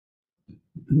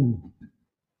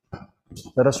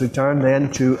Let us return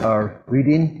then to our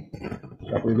reading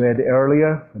that we read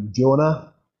earlier from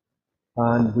Jonah.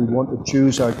 And we want to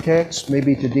choose our text,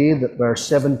 maybe today, that verse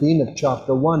 17 of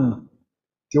chapter 1.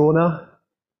 Jonah,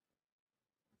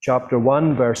 chapter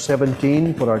 1, verse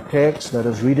 17 for our text. Let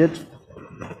us read it.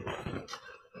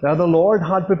 Now the Lord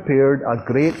had prepared a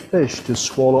great fish to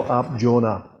swallow up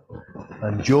Jonah.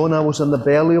 And Jonah was in the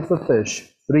belly of the fish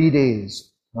 3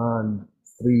 days and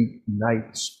 3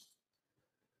 nights.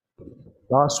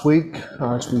 Last week,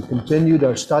 as we continued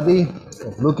our study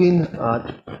of looking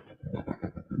at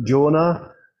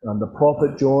Jonah and the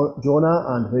prophet Jonah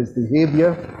and his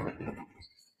behavior,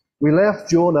 we left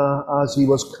Jonah as he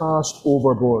was cast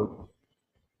overboard.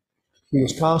 He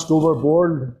was cast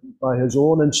overboard by his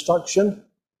own instruction,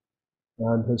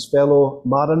 and his fellow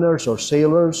mariners or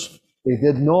sailors, they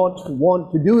did not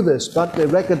want to do this, but they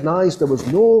recognized there was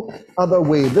no other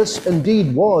way. This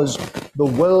indeed was the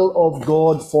will of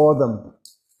God for them.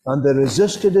 And they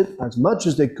resisted it as much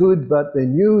as they could, but they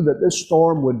knew that this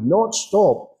storm would not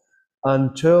stop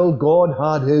until God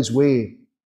had his way.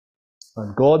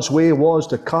 And God's way was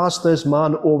to cast this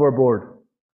man overboard.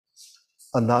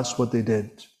 And that's what they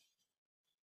did.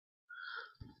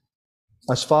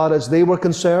 As far as they were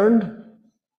concerned,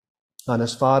 and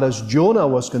as far as Jonah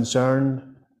was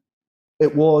concerned,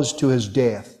 it was to his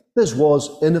death. This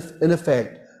was, in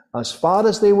effect, as far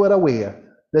as they were aware,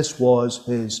 this was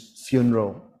his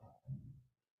funeral.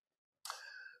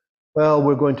 Well,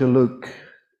 we're going to look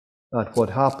at what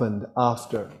happened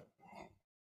after.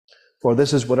 For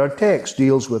this is what our text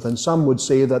deals with, and some would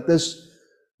say that this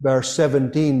verse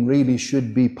 17 really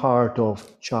should be part of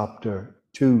chapter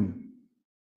 2.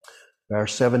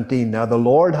 Verse 17, now the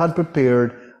Lord had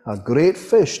prepared a great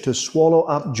fish to swallow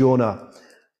up Jonah,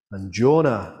 and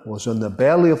Jonah was in the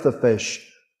belly of the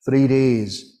fish 3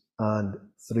 days and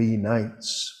 3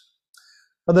 nights.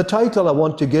 And the title I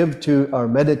want to give to our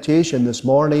meditation this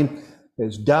morning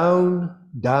is Down,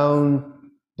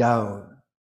 Down, Down.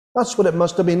 That's what it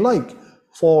must have been like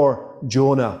for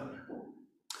Jonah.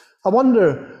 I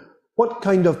wonder what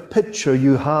kind of picture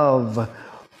you have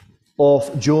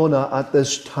of Jonah at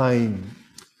this time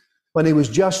when he was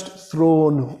just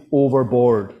thrown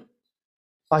overboard.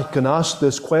 I can ask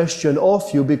this question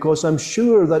of you because I'm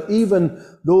sure that even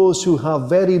those who have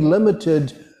very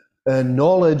limited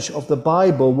knowledge of the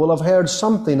Bible will have heard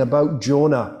something about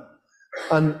Jonah.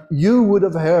 And you would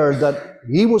have heard that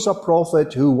he was a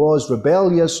prophet who was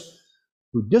rebellious,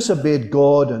 who disobeyed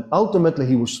God, and ultimately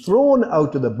he was thrown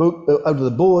out of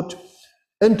the boat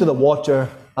into the water,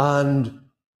 and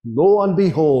lo and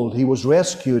behold, he was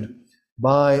rescued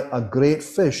by a great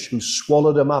fish who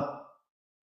swallowed him up.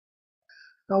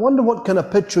 Now, I wonder what kind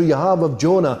of picture you have of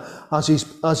Jonah as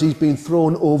he's been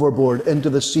thrown overboard into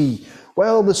the sea.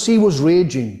 Well, the sea was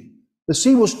raging. The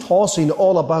sea was tossing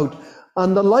all about.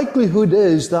 And the likelihood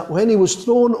is that when he was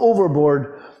thrown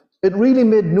overboard, it really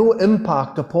made no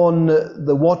impact upon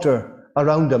the water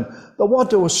around him. The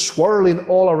water was swirling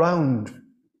all around.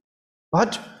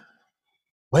 But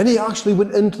when he actually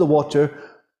went into the water,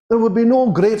 there would be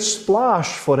no great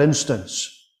splash, for instance.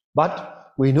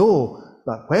 But we know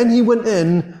that when he went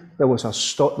in, there was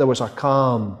a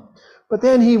calm. But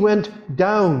then he went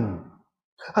down.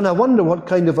 And I wonder what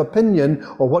kind of opinion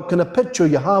or what kind of picture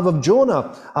you have of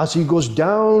Jonah as he goes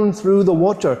down through the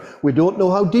water. We don't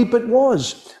know how deep it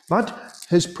was, but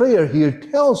his prayer here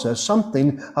tells us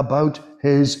something about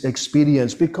his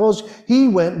experience, because he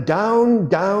went down,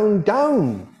 down,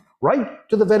 down, right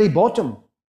to the very bottom.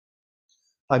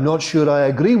 I'm not sure I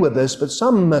agree with this, but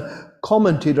some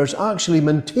commentators actually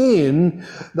maintain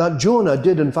that Jonah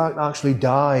did in fact actually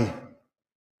die.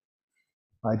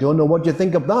 I don't know what you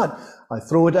think of that. I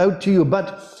throw it out to you,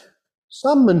 but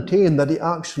some maintain that he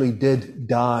actually did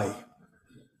die.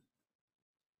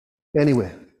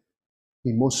 Anyway,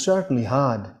 he most certainly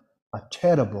had a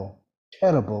terrible,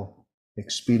 terrible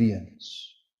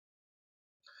experience.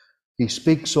 He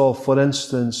speaks of, for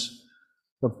instance,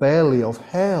 the belly of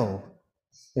hell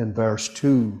in verse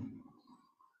 2.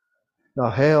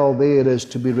 Now, hell there is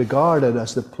to be regarded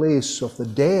as the place of the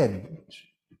dead,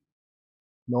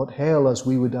 not hell as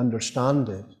we would understand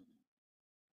it.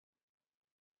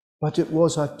 But it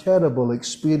was a terrible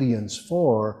experience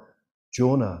for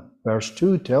Jonah. Verse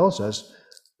 2 tells us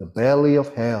the belly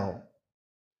of hell.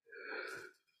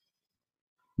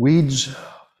 Weeds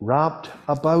wrapped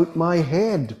about my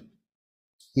head,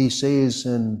 he says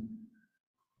in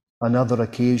another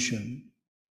occasion.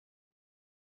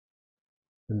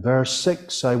 In verse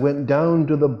 6, I went down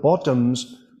to the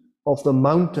bottoms of the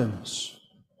mountains.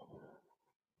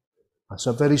 That's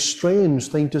a very strange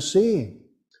thing to say.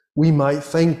 We might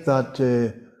think that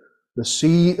the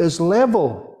sea is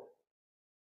level.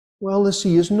 Well, the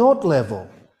sea is not level.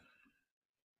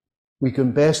 We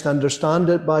can best understand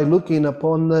it by looking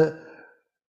upon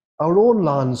our own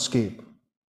landscape.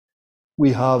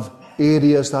 We have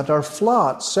areas that are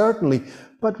flat, certainly,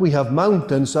 but we have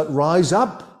mountains that rise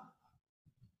up.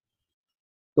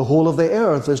 The whole of the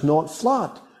earth is not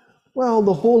flat. Well,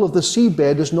 the whole of the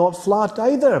seabed is not flat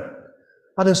either.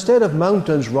 And instead of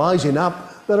mountains rising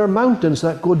up, there are mountains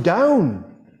that go down.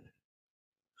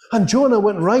 And Jonah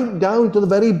went right down to the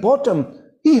very bottom.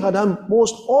 He had a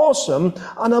most awesome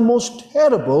and a most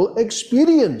terrible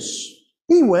experience.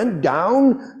 He went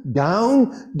down,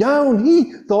 down, down.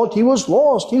 He thought he was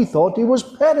lost. He thought he was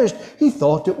perished. He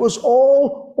thought it was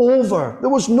all over. There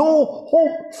was no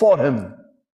hope for him.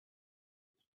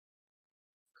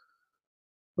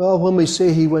 Well, when we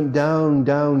say he went down,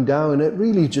 down, down, it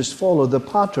really just followed the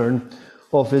pattern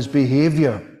of his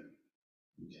behavior.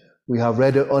 We have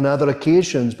read it on other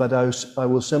occasions, but I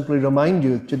will simply remind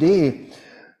you today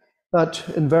that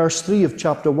in verse 3 of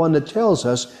chapter 1, it tells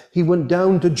us he went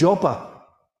down to Joppa.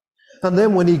 And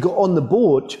then when he got on the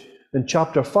boat, in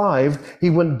chapter 5, he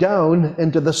went down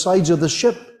into the sides of the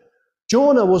ship.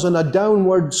 Jonah was on a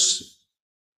downwards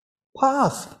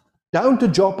path, down to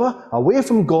Joppa, away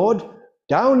from God,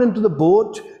 down into the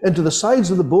boat, into the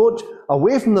sides of the boat,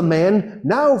 away from the men.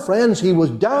 Now, friends, he was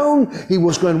down, he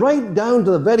was going right down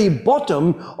to the very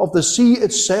bottom of the sea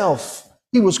itself.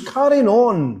 He was carrying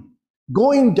on,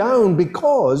 going down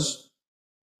because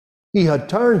he had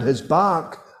turned his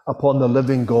back upon the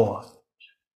living God.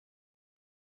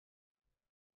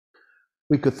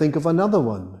 We could think of another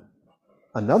one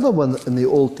in the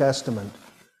Old Testament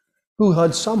who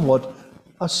had somewhat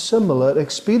a similar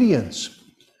experience.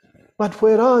 But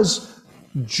whereas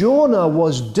Jonah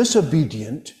was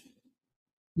disobedient,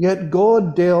 yet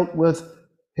God dealt with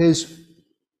his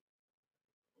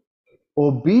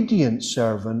obedient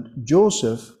servant,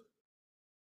 Joseph,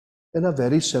 in a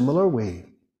very similar way.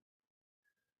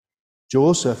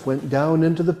 Joseph went down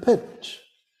into the pit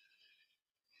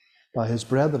by his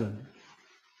brethren.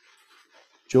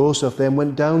 Joseph then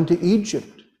went down to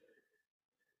Egypt.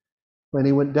 When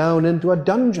he went down into a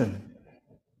dungeon,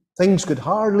 things could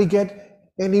hardly get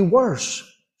any worse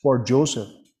for Joseph.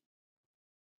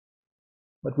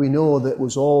 But we know that it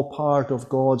was all part of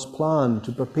God's plan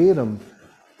to prepare him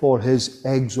for his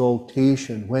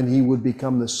exaltation when he would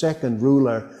become the second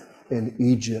ruler in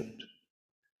Egypt.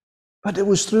 But it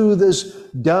was through this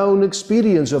down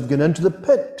experience of going into the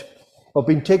pit, of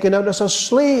being taken out as a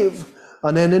slave,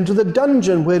 and then into the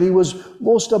dungeon where he was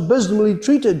most abysmally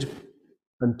treated,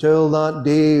 until that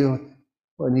day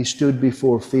when he stood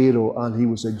before Pharaoh and he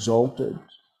was exalted.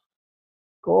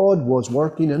 God was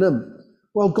working in him.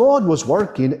 Well, God was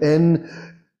working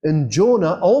in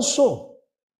Jonah also.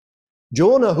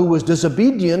 Jonah, who was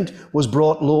disobedient, was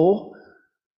brought low.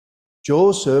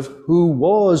 Joseph, who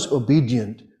was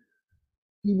obedient,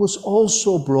 he was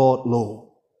also brought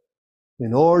low,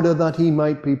 in order that he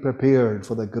might be prepared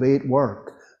for the great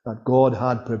work that God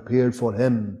had prepared for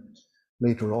him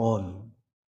later on.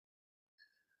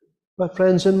 But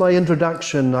friends, in my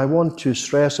introduction, I want to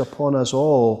stress upon us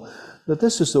all that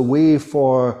this is the way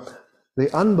for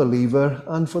the unbeliever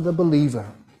and for the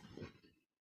believer.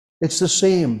 It's the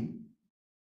same.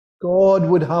 God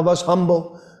would have us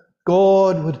humble.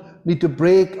 God would need to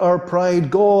break our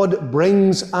pride. God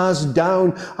brings us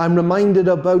down. I'm reminded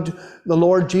about the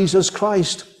Lord Jesus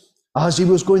Christ as he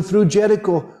was going through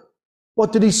Jericho.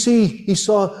 What did he see? He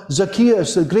saw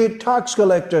Zacchaeus, the great tax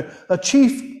collector, a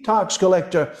chief tax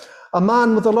collector, a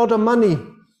man with a lot of money.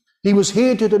 He was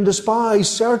hated and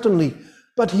despised, certainly,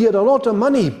 but he had a lot of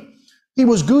money. He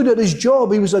was good at his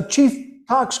job. He was a chief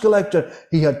tax collector.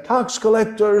 He had tax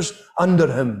collectors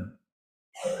under him.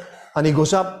 And he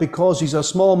goes up, because he's a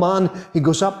small man, he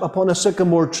goes up upon a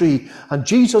sycamore tree. And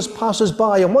Jesus passes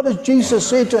by. And what does Jesus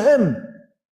say to him?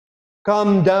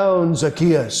 Come down,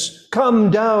 Zacchaeus.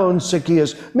 Come down,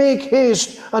 Zacchaeus. Make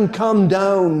haste and come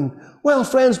down. Well,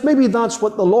 friends, maybe that's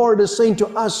what the Lord is saying to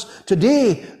us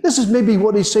today. This is maybe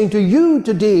what he's saying to you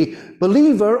today,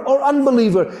 believer or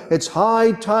unbeliever. It's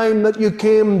high time that you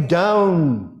came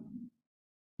down.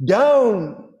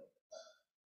 Down.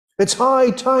 It's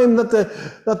high time that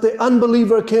the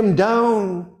unbeliever came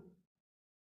down.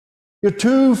 You're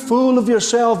too full of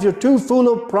yourself. You're too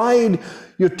full of pride.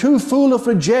 You're too full of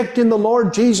rejecting the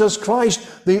Lord Jesus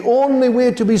Christ, the only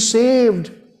way to be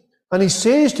saved. And he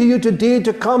says to you today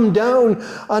to come down.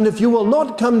 And if you will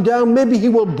not come down, maybe he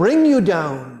will bring you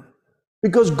down.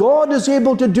 Because God is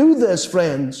able to do this,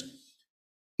 friends.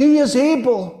 He is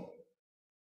able.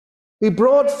 He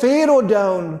brought Pharaoh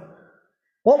down.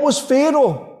 What was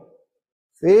Pharaoh?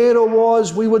 Pharaoh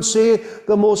was, we would say,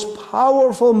 the most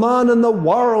powerful man in the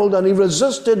world, and he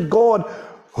resisted God.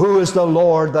 Who is the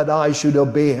Lord that I should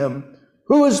obey him?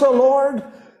 Who is the Lord?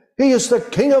 He is the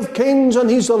King of kings and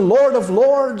he's the Lord of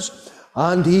lords,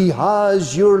 and he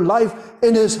has your life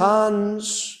in his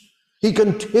hands. He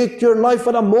can take your life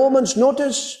at a moment's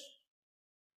notice,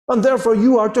 and therefore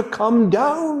you are to come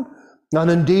down. And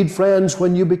indeed, friends,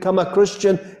 when you become a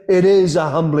Christian, it is a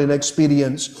humbling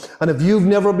experience. And if you've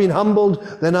never been humbled,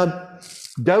 then I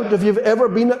doubt if you've ever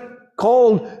been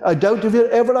called. I doubt if you're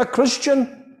ever a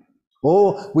Christian.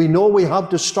 Oh, we know we have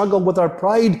to struggle with our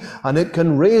pride, and it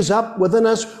can raise up within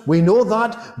us. We know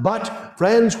that. But,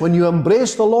 friends, when you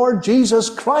embrace the Lord Jesus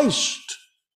Christ,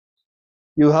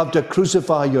 you have to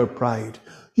crucify your pride.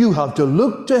 You have to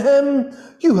look to him.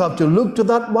 You have to look to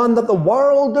that one that the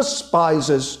world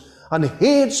despises and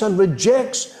hates and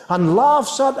rejects and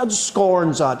laughs at and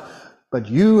scorns at. But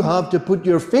you have to put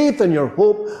your faith and your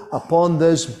hope upon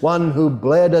this one who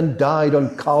bled and died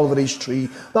on Calvary's tree.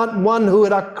 That one who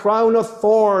had a crown of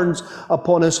thorns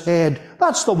upon his head.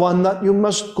 That's the one that you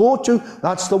must go to.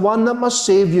 That's the one that must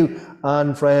save you.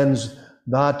 And friends,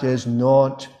 that is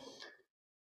not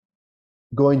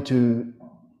going to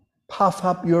puff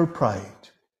up your pride.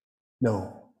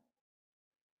 No.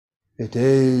 It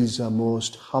is a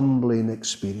most humbling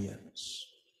experience.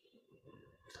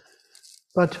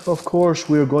 But, of course,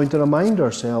 we're going to remind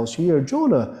ourselves here,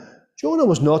 Jonah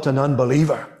was not an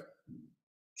unbeliever.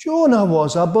 Jonah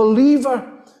was a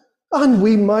believer. And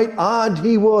we might add,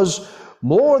 he was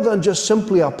more than just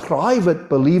simply a private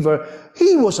believer.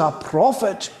 He was a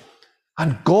prophet.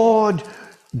 And God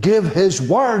gave his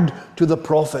word to the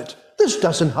prophet. This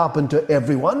doesn't happen to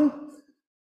everyone.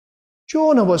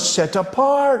 Jonah was set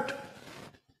apart.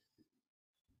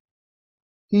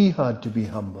 He had to be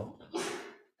humbled.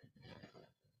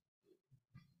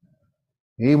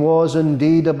 He was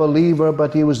indeed a believer,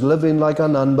 but he was living like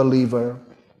an unbeliever.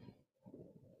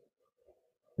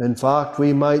 In fact,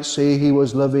 we might say he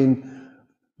was living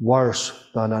worse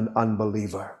than an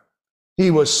unbeliever.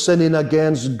 He was sinning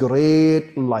against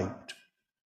great light.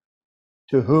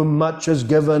 To whom much is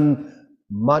given,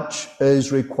 much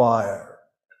is required.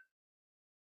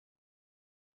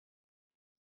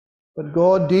 But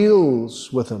God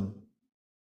deals with him,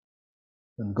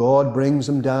 and God brings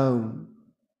him down,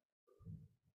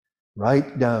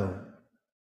 right down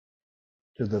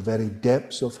to the very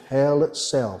depths of hell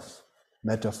itself,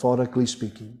 metaphorically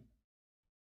speaking.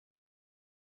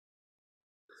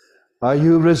 Are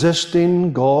you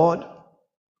resisting God?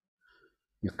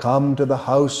 You come to the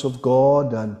house of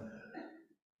God, and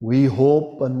we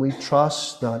hope and we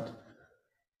trust that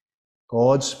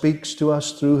God speaks to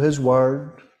us through his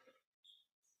word.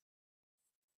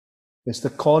 Is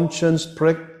the conscience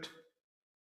pricked?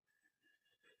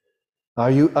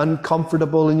 Are you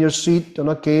uncomfortable in your seat on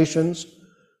occasions?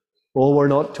 Oh, we're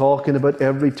not talking about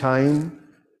every time.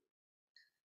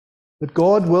 But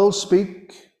God will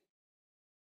speak.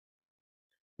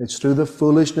 It's through the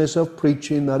foolishness of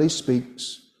preaching that he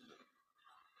speaks.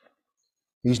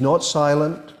 He's not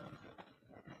silent.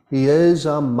 He is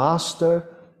a master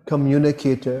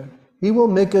communicator. He will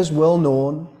make his will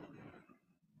known.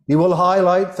 He will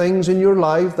highlight things in your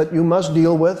life that you must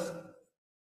deal with.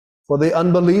 For the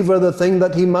unbeliever, the thing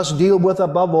that he must deal with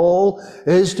above all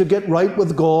is to get right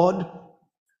with God.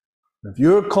 If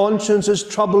your conscience is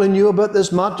troubling you about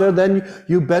this matter, then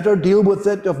you better deal with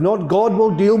it. If not, God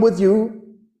will deal with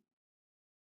you.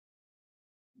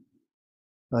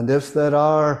 And if there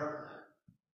are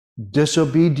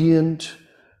disobedient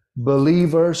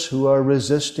believers who are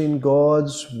resisting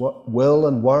God's will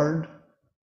and word,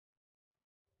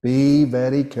 be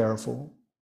very careful.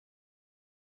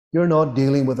 You're not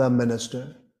dealing with a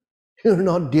minister. You're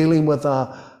not dealing with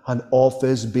an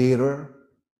office bearer.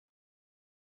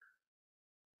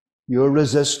 You're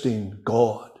resisting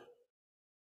God.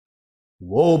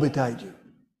 Woe betide you.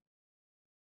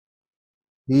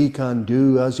 He can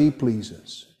do as he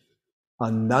pleases,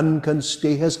 and none can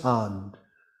stay his hand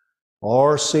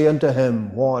or say unto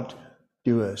him, what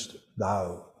doest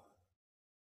thou?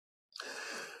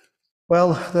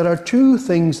 Well, there are two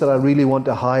things that I really want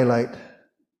to highlight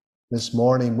this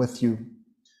morning with you.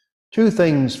 Two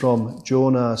things from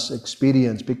Jonah's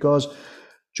experience, because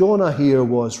Jonah here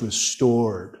was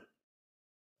restored.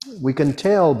 We can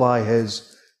tell by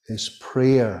his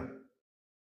prayer.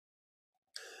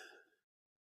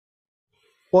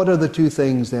 What are the two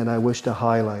things then I wish to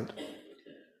highlight,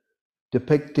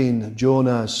 depicting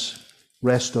Jonah's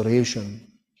restoration?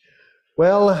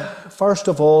 Well, first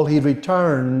of all, he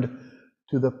returned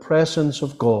to the presence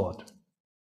of God.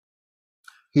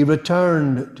 he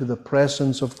returned to the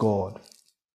presence of God.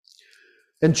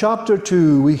 In chapter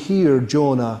 2, we hear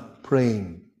Jonah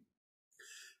praying.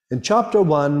 In chapter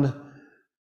 1,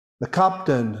 the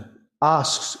captain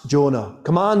asks Jonah,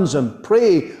 commands him,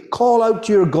 pray, call out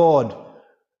to your God.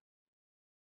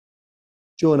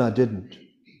 Jonah didn't.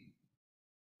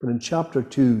 But in chapter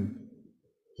 2,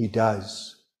 he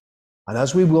does. And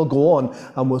as we will go on,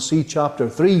 and we'll see chapter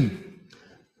 3,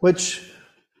 which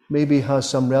maybe has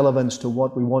some relevance to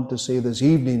what we want to say this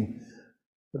evening.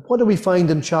 But what do we find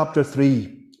in chapter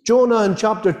 3? Jonah in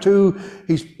chapter 2,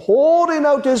 he's pouring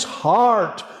out his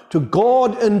heart to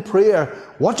God in prayer.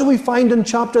 What do we find in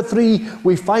chapter 3?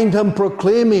 We find him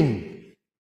proclaiming.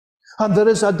 And there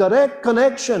is a direct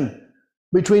connection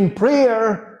between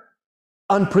prayer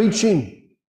and preaching.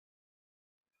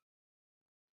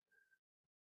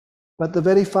 But the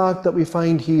very fact that we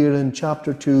find here in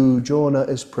chapter 2, Jonah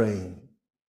is praying.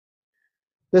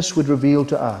 This would reveal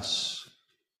to us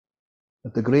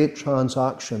that the great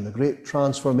transaction, the great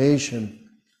transformation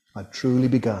had truly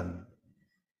begun.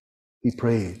 He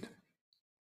prayed.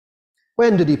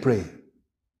 When did he pray?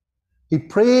 He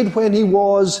prayed when he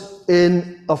was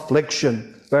in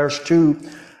affliction. Verse 2,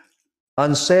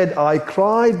 and said, I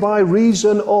cried by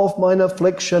reason of mine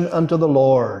affliction unto the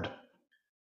Lord.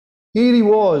 Here he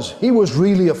was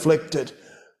really afflicted.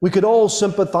 We could all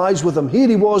sympathize with him. Here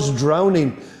he was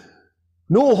drowning.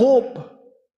 No hope.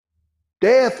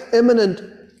 Death imminent,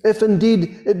 if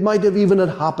indeed it might have even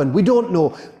happened. We don't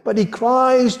know. But he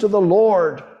cries to the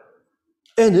Lord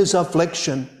in his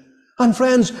affliction. And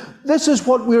friends, this is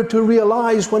what we're to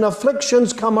realize when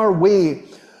afflictions come our way.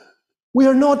 We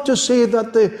are not to say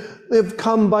that they've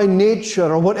come by nature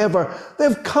or whatever.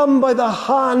 They've come by the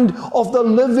hand of the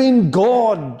living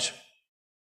God.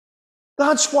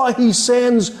 That's why he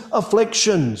sends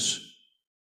afflictions.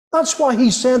 That's why he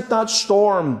sent that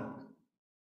storm.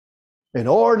 In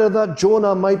order that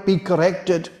Jonah might be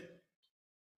corrected.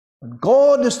 And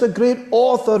God is the great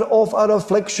author of our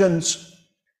afflictions.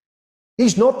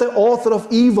 He's not the author of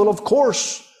evil, of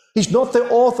course. He's not the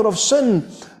author of sin.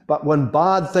 But when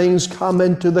bad things come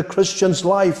into the Christian's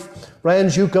life,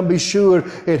 friends, you can be sure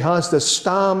it has the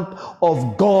stamp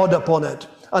of God upon it.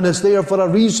 And it's there for a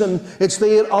reason. It's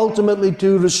there ultimately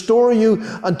to restore you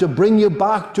and to bring you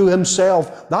back to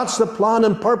himself. That's the plan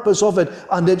and purpose of it,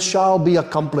 and it shall be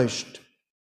accomplished.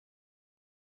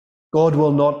 God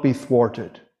will not be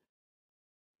thwarted.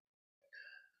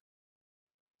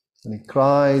 And he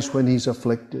cries when he's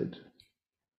afflicted.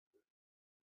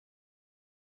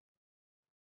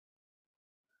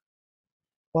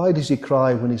 Why does he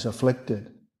cry when he's afflicted?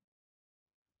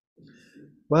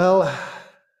 Well,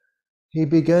 he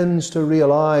begins to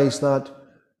realize that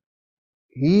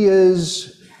he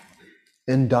is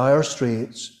in dire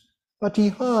straits, but he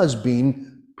has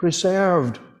been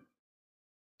preserved.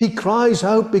 He cries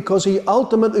out because he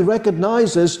ultimately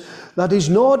recognizes that he's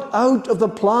not out of the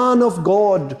plan of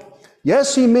God.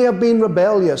 Yes, he may have been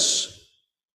rebellious,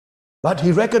 but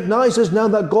he recognizes now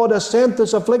that God has sent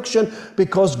this affliction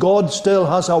because God still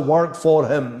has a work for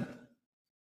him.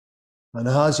 And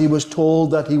as he was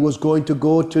told that he was going to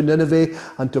go to Nineveh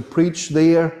and to preach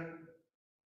there,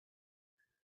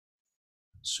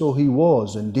 so he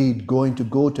was indeed going to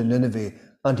go to Nineveh,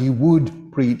 and he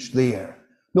would preach there.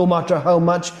 No matter how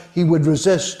much he would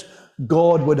resist,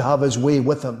 God would have his way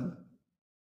with him.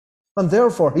 And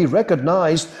therefore he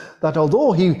recognized that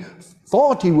although he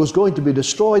thought he was going to be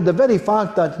destroyed, the very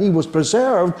fact that he was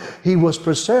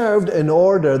preserved in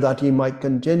order that he might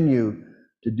continue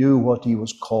to do what he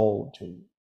was called to.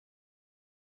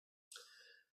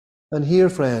 And here,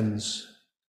 friends,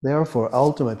 therefore,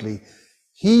 ultimately,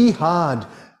 he had,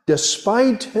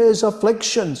 despite his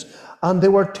afflictions, and they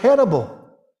were terrible,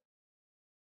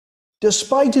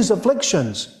 despite his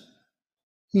afflictions,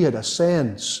 he had a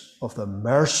sense of the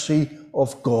mercy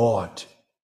of God.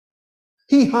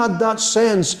 He had that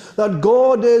sense that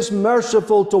God is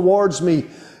merciful towards me.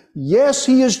 Yes,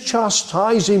 he is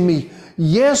chastising me.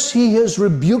 Yes, he is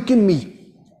rebuking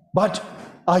me, but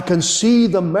I can see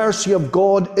the mercy of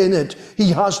God in it.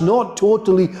 He has not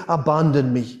totally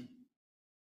abandoned me.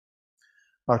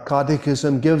 Our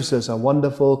catechism gives us a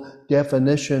wonderful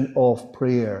definition of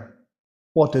prayer.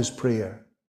 What is prayer?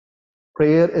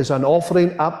 Prayer is an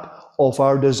offering up of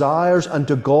our desires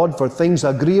unto God for things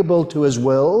agreeable to his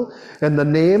will, in the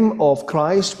name of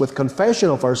Christ, with confession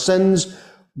of our sins,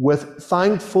 with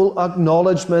thankful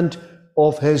acknowledgement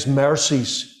of his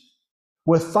mercies.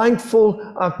 With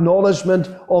thankful acknowledgement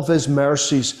of his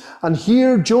mercies. And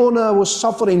here Jonah was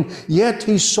suffering, yet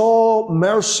he saw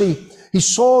mercy. He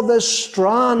saw this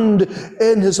strand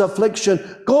in his affliction.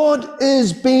 God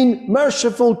is being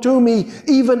merciful to me,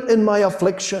 even in my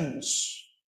afflictions.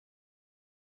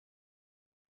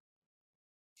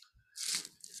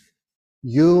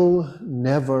 You'll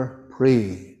never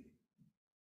pray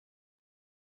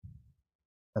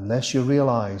unless you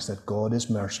realize that God is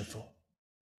merciful.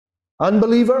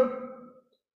 Unbeliever,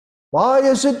 why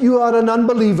is it you are an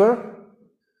unbeliever?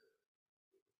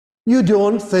 You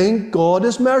don't think God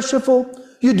is merciful.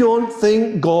 You don't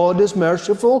think God is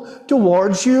merciful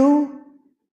towards you.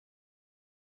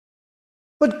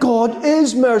 But God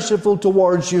is merciful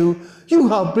towards you. You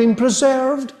have been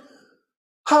preserved.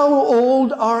 How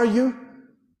old are you?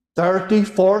 30,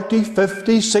 40,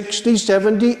 50, 60,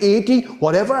 70, 80,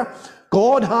 whatever.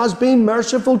 God has been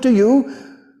merciful to you.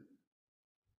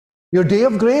 Your day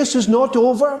of grace is not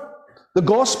over. The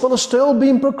gospel is still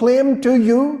being proclaimed to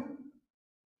you.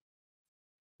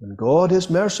 And God is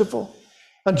merciful.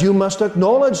 And you must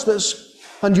acknowledge this.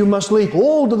 And you must lay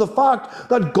hold of the fact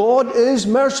that God is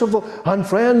merciful. And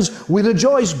friends, we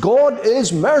rejoice. God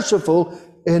is merciful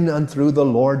in and through the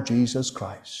Lord Jesus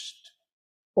Christ.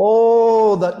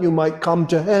 Oh, that you might come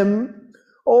to Him.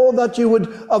 Oh, that you would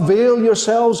avail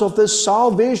yourselves of this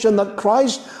salvation that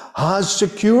Christ has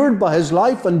secured by His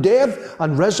life and death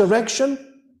and resurrection.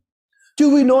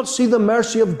 Do we not see the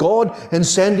mercy of God in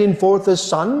sending forth His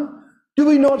Son? Do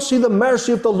we not see the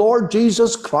mercy of the Lord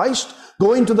Jesus Christ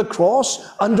going to the cross,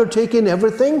 undertaking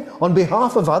everything on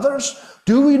behalf of others?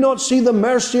 Do we not see the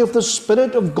mercy of the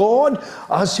Spirit of God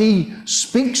as He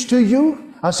speaks to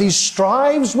you, as He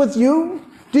strives with you?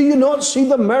 Do you not see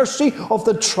the mercy of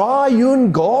the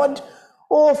triune God?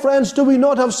 Oh, friends, do we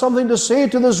not have something to say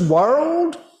to this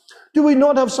world? Do we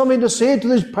not have something to say to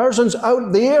these persons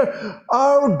out there?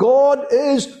 Our God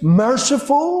is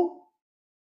merciful.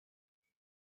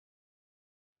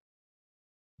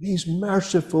 He's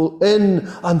merciful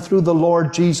in and through the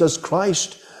Lord Jesus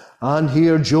Christ. And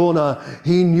here Jonah,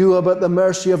 he knew about the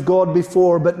mercy of God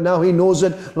before, but now he knows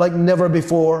it like never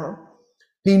before.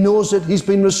 He knows it, he's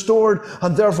been restored,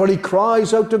 and therefore he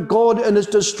cries out to God in his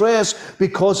distress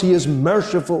because He is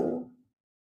merciful.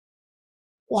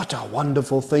 What a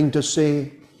wonderful thing to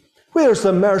say. Where's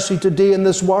the mercy today in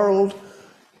this world?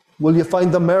 Will you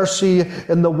find the mercy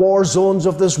in the war zones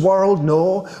of this world?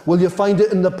 No. Will you find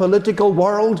it in the political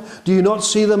world? Do you not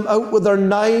see them out with their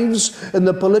knives in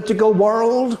the political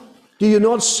world? Do you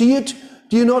not see it?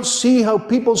 Do you not see how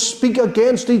people speak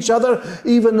against each other,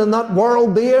 even in that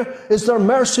world there? Is there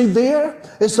mercy there?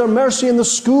 Is there mercy in the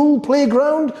school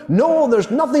playground? No, there's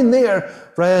nothing there.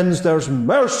 Friends, there's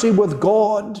mercy with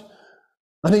God.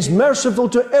 And He's merciful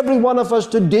to every one of us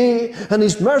today. And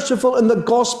He's merciful in the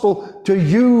gospel to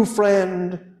you,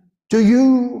 friend. To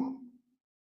you.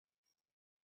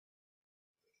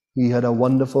 He had a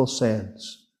wonderful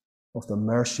sense of the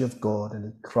mercy of God.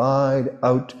 And he cried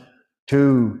out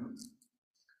to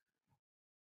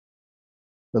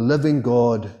the living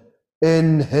God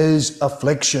in his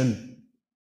affliction.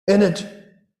 In it.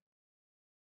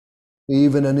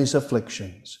 Even in his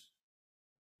afflictions.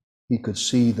 He could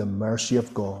see the mercy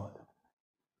of God.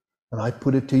 And I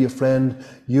put it to you, friend,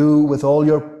 you with all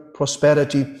your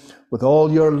prosperity, with all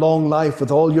your long life,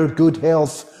 with all your good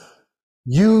health,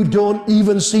 you don't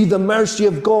even see the mercy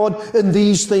of God in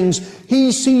these things.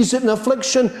 He sees it in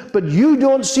affliction, but you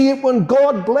don't see it when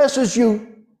God blesses you.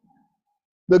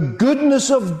 The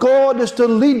goodness of God is to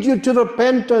lead you to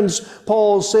repentance,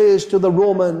 Paul says to the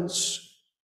Romans.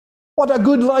 What a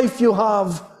good life you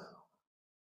have.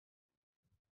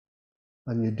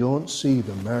 And you don't see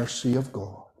the mercy of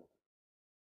God.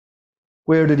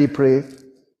 Where did he pray?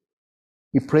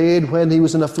 He prayed when he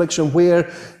was in affliction.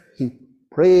 Where? He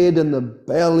prayed in the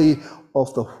belly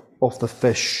of the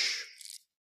fish.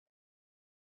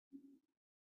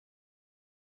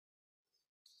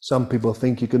 Some people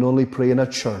think you can only pray in a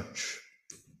church.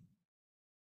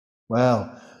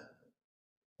 Well,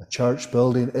 a church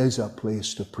building is a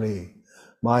place to pray.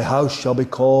 My house shall be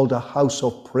called a house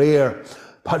of prayer.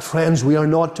 But friends, we are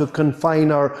not to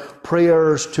confine our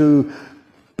prayers to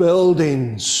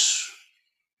buildings.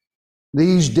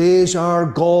 These days are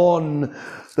gone.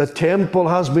 The temple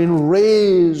has been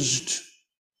razed.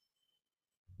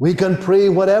 We can pray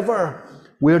whatever.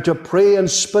 We're to pray in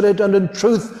spirit and in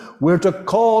truth. We're to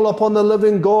call upon the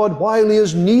living God while He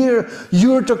is near.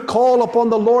 You're to call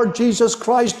upon the Lord Jesus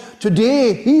Christ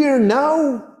today, here,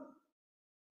 now.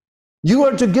 You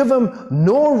are to give Him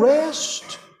no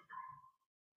rest.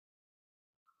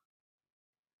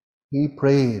 He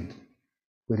prayed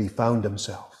where he found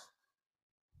himself,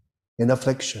 in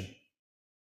affliction,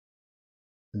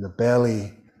 in the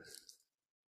belly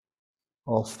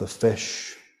of the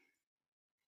fish.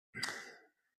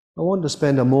 I want to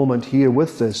spend a moment here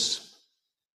with this.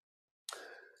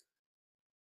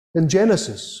 In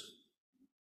Genesis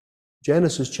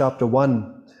chapter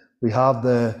 1, we have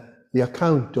the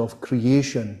account of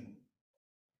creation.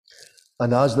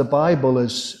 And as the Bible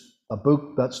is a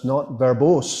book that's not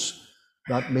verbose,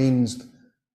 that means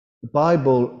the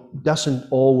Bible doesn't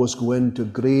always go into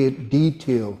great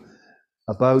detail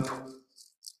about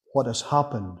what has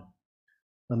happened.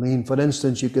 I mean, for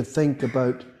instance, you could think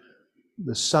about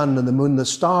the sun and the moon, the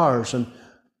stars, and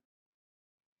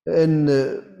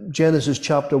in Genesis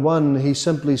chapter 1, he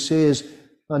simply says,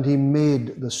 and he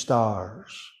made the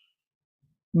stars.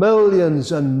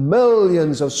 Millions and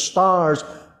millions of stars.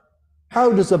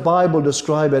 How does the Bible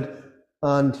describe it?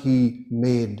 And he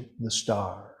made the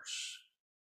stars.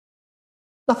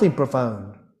 Nothing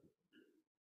profound.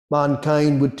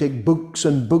 Mankind would take books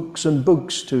and books and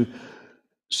books to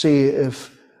say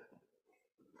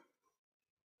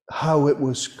how it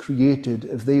was created,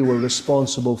 if they were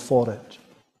responsible for it.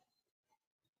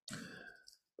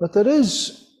 But there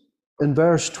is, in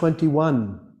verse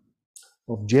 21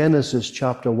 of Genesis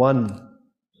chapter 1,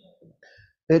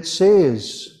 it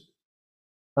says,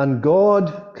 and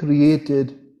God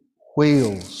created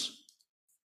whales.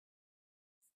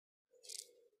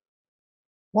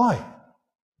 Why?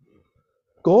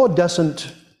 God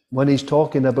doesn't, when he's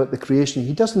talking about the creation,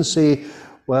 he doesn't say,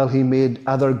 well, he made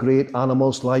other great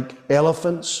animals like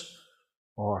elephants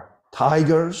or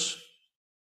tigers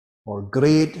or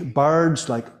great birds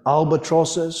like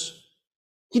albatrosses.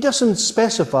 He doesn't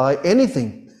specify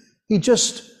anything. He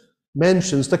just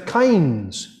mentions the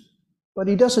kinds, but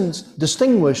he doesn't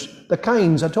distinguish the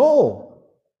kinds at all,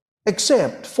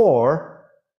 except for,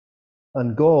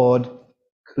 and God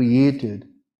created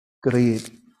great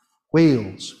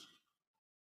whales.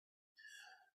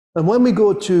 And when we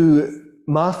go to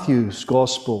Matthew's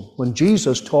Gospel, when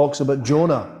Jesus talks about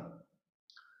Jonah,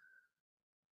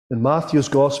 in Matthew's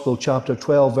Gospel, chapter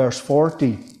 12, verse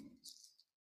 40,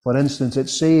 for instance, it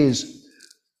says,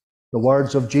 the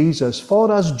words of Jesus,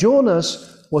 for as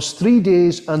Jonas was 3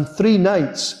 days and 3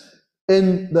 nights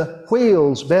in the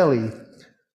whale's belly,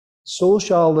 so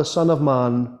shall the Son of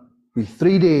Man be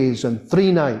 3 days and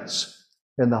 3 nights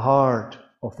in the heart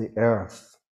of the earth.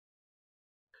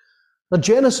 Now,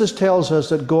 Genesis tells us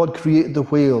that God created the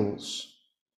whales.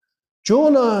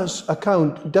 Jonah's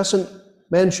account doesn't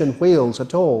mention whales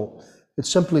at all. It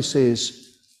simply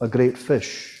says a great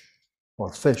fish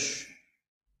or fish.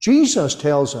 Jesus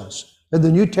tells us in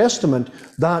the New Testament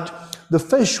that the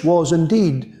fish was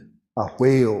indeed a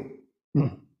whale.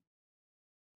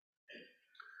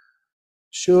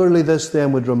 Surely this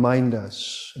then would remind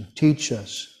us and teach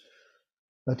us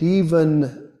that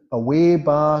even away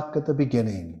back at the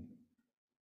beginning,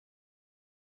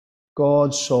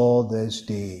 God saw this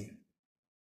day.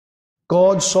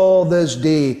 God saw this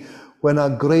day when a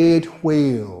great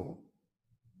whale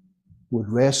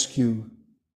would rescue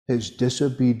his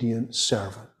disobedient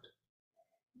servant.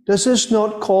 Does this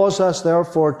not cause us,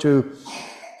 therefore, to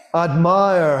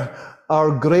admire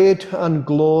our great and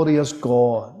glorious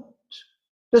God?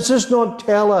 Does this not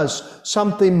tell us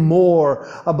something more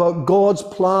about God's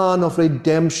plan of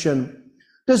redemption?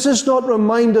 Does this not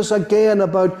remind us again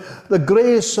about the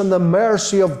grace and the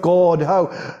mercy of God, how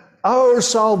our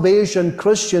salvation,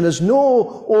 Christian, is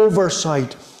no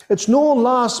oversight. It's no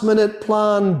last-minute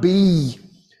plan B.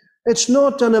 It's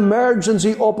not an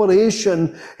emergency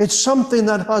operation. It's something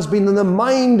that has been in the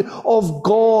mind of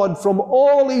God from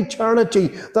all eternity,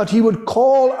 that he would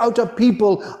call out a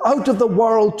people out of the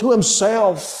world to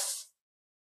himself.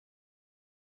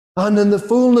 And in the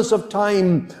fullness of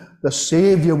time, the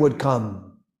Savior would come.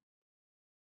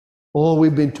 Oh,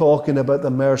 we've been talking about the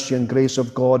mercy and grace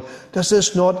of God. Does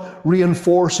this not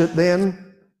reinforce it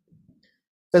then?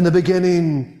 In the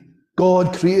beginning,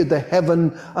 God created the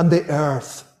heaven and the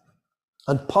earth.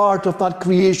 And part of that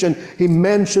creation, he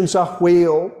mentions a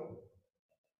whale.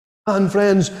 And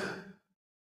friends,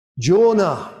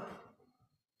 Jonah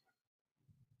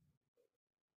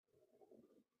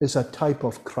is a type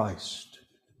of Christ.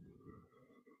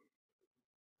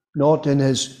 Not in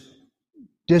his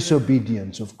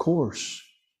disobedience, of course,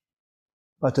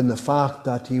 but in the fact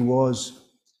that he was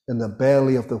in the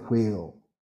belly of the whale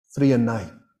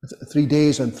 3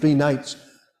 days and 3 nights,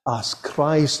 as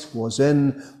Christ was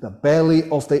in the belly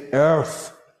of the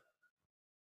earth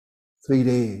 3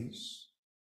 days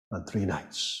and 3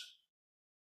 nights.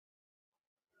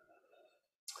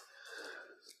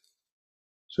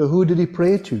 So who did he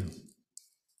pray to?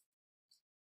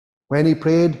 When he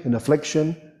prayed in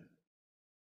affliction,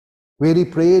 where he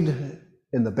prayed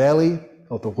in the belly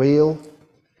of the whale,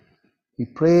 he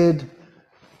prayed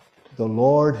to the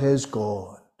Lord his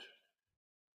God.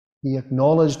 He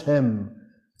acknowledged him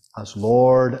as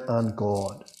Lord and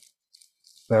God.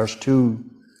 Verse 2,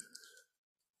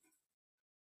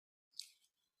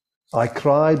 I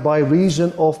cried by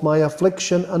reason of my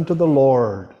affliction unto the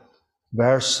Lord.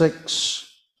 Verse 6,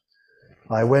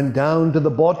 I went down to the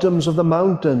bottoms of the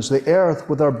mountains. The earth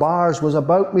with her bars was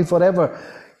about me forever.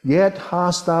 Yet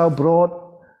hast thou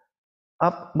brought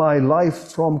up my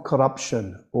life from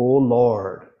corruption, O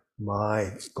Lord,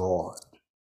 my God.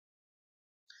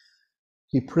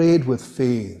 He prayed with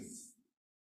faith.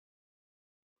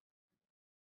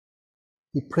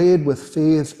 He prayed with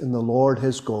faith in the Lord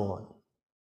his God.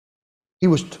 He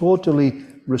was totally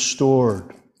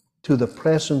restored to the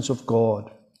presence of God.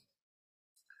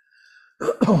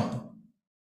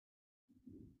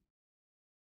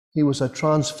 He was a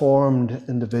transformed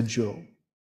individual,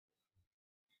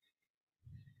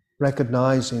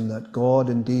 recognizing that God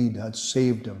indeed had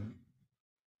saved him.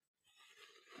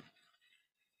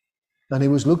 And he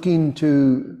was looking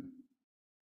to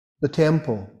the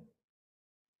temple.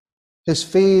 His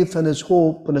faith and his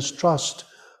hope and his trust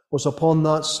was upon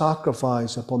that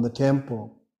sacrifice upon the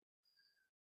temple.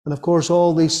 And of course,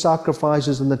 all these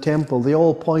sacrifices in the temple, they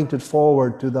all pointed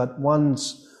forward to that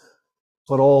once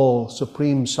for all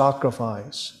supreme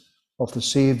sacrifice of the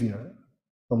Savior,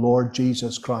 the Lord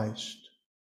Jesus Christ.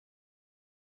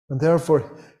 And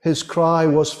therefore, his cry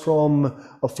was from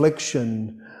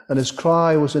affliction, and his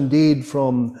cry was indeed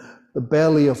from the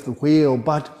belly of the whale,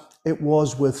 but it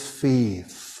was with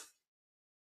faith.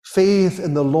 Faith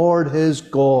in the Lord his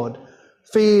God.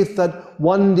 Faith that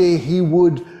one day he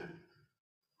would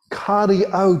carry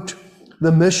out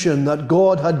the mission that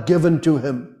God had given to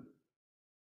him.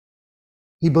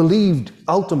 He believed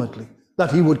ultimately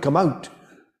that he would come out,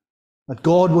 that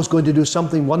God was going to do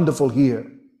something wonderful here,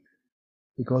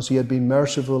 because he had been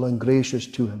merciful and gracious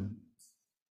to him.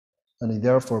 And he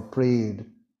therefore prayed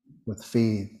with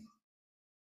faith.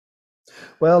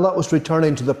 Well, that was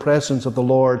returning to the presence of the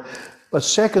Lord. But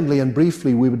secondly, and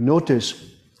briefly, we would notice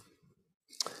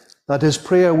that his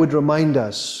prayer would remind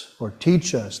us or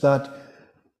teach us that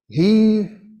he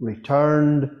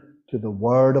returned to the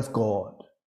Word of God.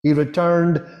 He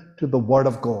returned to the Word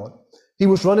of God. He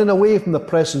was running away from the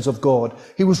presence of God.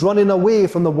 He was running away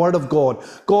from the Word of God.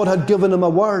 God had given him a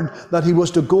word that he was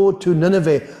to go to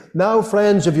Nineveh. Now,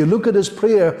 friends, if you look at his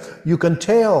prayer, you can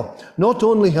tell not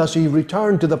only has he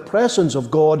returned to the presence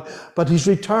of God, but he's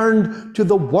returned to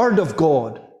the Word of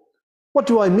God. What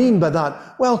do I mean by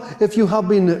that? Well, if you have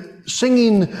been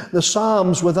singing the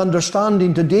Psalms with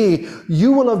understanding today,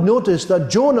 you will have noticed that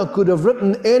Jonah could have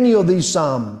written any of these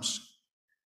Psalms.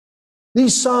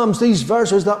 These Psalms, these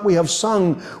verses that we have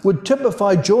sung, would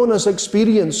typify Jonah's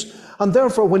experience. And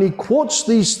therefore, when he quotes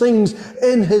these things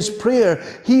in his prayer,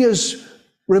 he is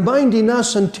reminding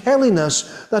us and telling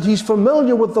us that he's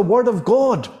familiar with the Word of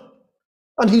God.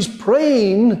 And he's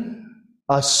praying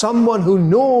as someone who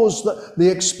knows the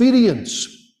experience.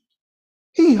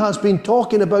 He has been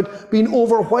talking about being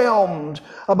overwhelmed,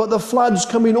 about the floods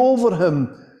coming over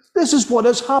him. This is what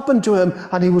has happened to him,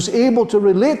 and he was able to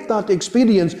relate that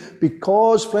experience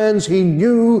because, friends, he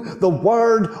knew the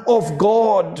Word of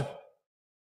God.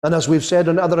 And as we've said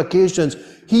on other occasions,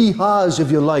 he has,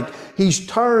 if you like, he's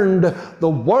turned the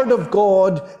Word of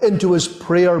God into his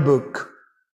prayer book,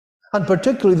 and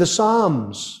particularly the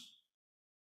Psalms.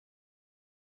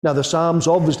 Now, the Psalms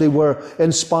obviously were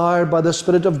inspired by the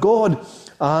Spirit of God,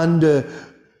 and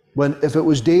if it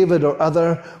was David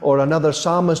or another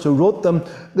psalmist who wrote them,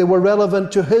 they were relevant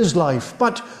to his life.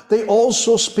 But they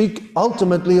also speak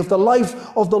ultimately of the life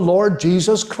of the Lord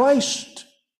Jesus Christ.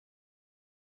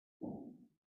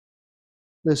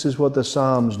 This is what the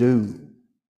Psalms do.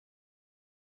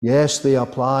 Yes, they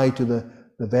apply to the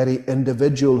very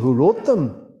individual who wrote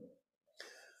them,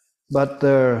 but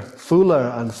their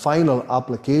fuller and final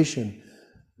application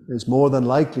is more than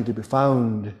likely to be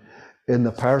found in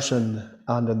the person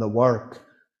and in the work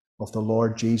of the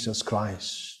Lord Jesus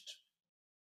Christ.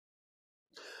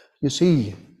 You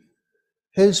see,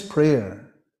 his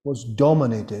prayer was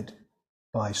dominated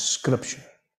by Scripture.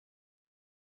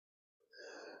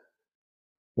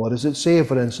 What does it say,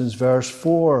 for instance, verse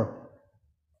 4?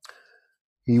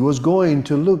 He was going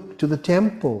to look to the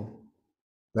temple.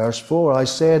 Verse 4, I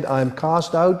said, I am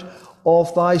cast out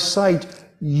of thy sight,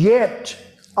 yet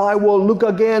I will look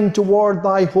again toward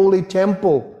thy holy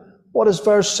temple. What does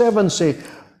verse 7 say?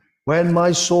 When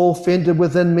my soul fainted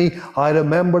within me, I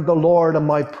remembered the Lord, and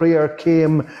my prayer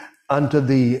came unto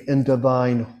thee into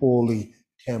thine holy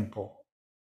temple.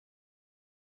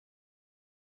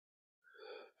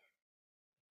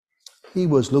 He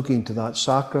was looking to that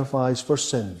sacrifice for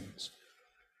sins.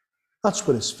 That's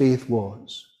what his faith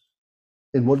was.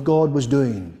 in what God was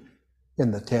doing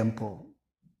in the temple.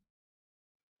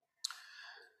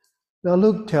 Now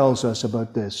Luke tells us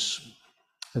about this.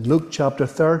 In Luke chapter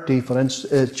 30,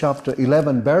 chapter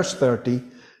 11, verse 30,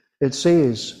 it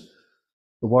says,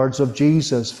 the words of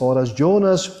Jesus, "For as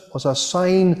Jonah was a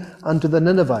sign unto the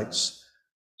Ninevites,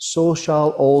 so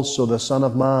shall also the Son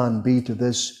of Man be to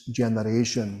this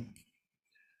generation."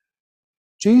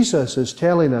 Jesus is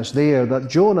telling us there that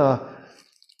Jonah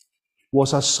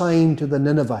was a sign to the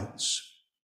Ninevites.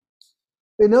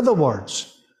 In other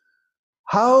words,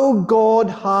 how God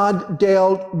had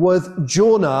dealt with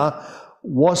Jonah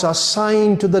was a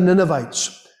sign to the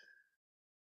Ninevites.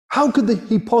 How could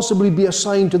he possibly be a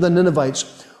sign to the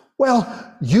Ninevites? Well,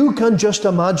 you can just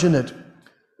imagine it.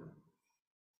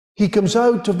 He comes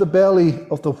out of the belly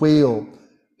of the whale.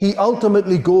 He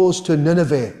ultimately goes to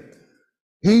Nineveh.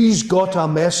 He's got a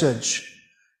message.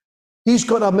 He's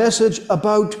got a message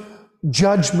about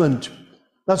judgment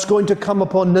that's going to come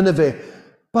upon Nineveh.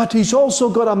 But he's also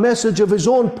got a message of his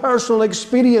own personal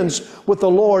experience with the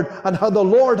Lord and how the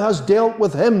Lord has dealt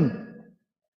with him.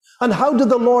 And how did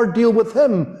the Lord deal with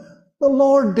him? The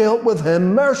Lord dealt with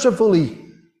him mercifully.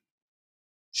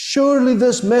 Surely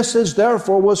this message,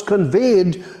 therefore, was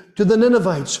conveyed to the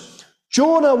Ninevites.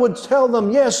 Jonah would tell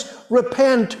them, yes,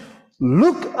 repent.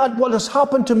 Look at what has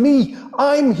happened to me.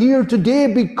 I'm here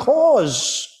today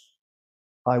because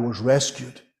I was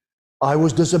rescued. I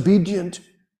was disobedient,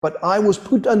 but I was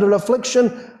put under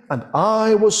affliction and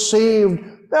I was saved.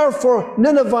 Therefore,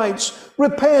 Ninevites,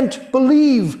 repent,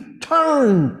 believe,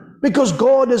 turn, because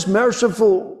God is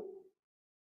merciful.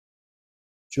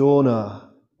 Jonah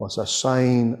was a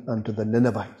sign unto the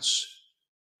Ninevites.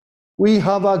 We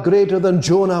have a greater than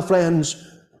Jonah, friends.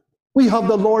 We have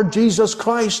the Lord Jesus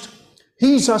Christ.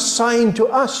 He's a sign to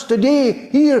us today,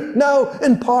 here, now,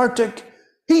 in Partick.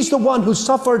 He's the one who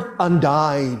suffered and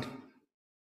died.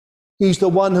 He's the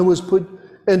one who was put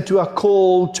into a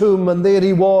cold tomb, and there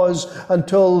he was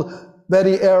until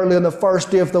very early on the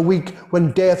first day of the week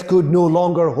when death could no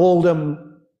longer hold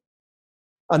him.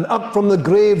 And up from the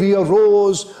grave he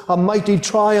arose, a mighty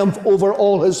triumph over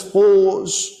all his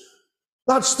foes.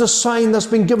 That's the sign that's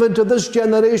been given to this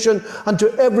generation and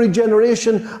to every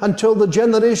generation until the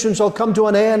generation shall come to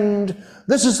an end.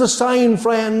 This is the sign,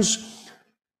 friends.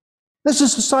 This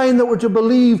is the sign that we're to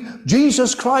believe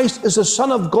Jesus Christ is the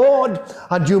Son of God,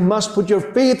 and you must put your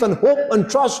faith and hope and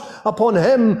trust upon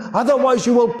him, otherwise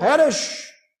you will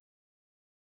perish.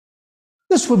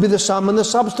 This would be the sum and the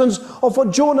substance of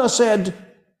what Jonah said.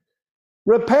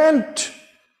 Repent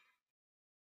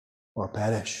or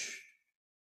perish.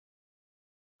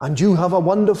 And you have a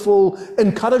wonderful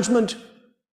encouragement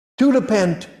to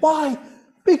repent. Why?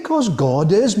 Because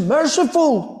God is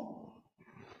merciful.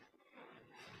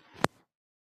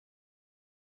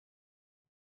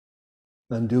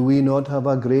 And do we not have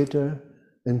a greater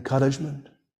encouragement?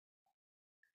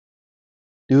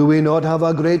 Do we not have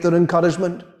a greater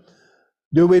encouragement?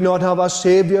 Do we not have a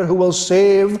Savior who will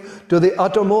save to the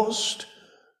uttermost?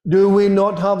 Do we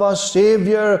not have a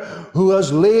Savior who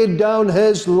has laid down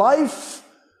his life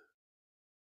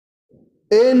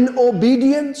in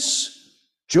obedience?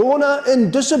 Jonah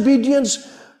in disobedience,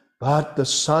 but the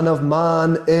Son of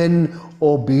Man in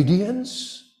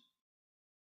obedience?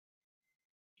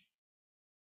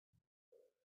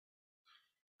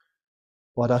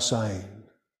 What a sign.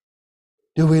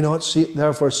 Do we not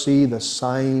therefore see the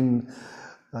sign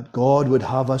that God would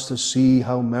have us to see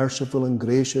how merciful and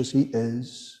gracious he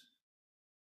is?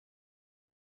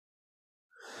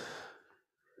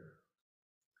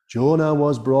 Jonah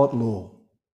was brought low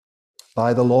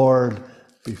by the Lord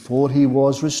before he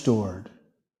was restored.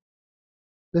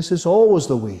 This is always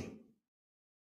the way.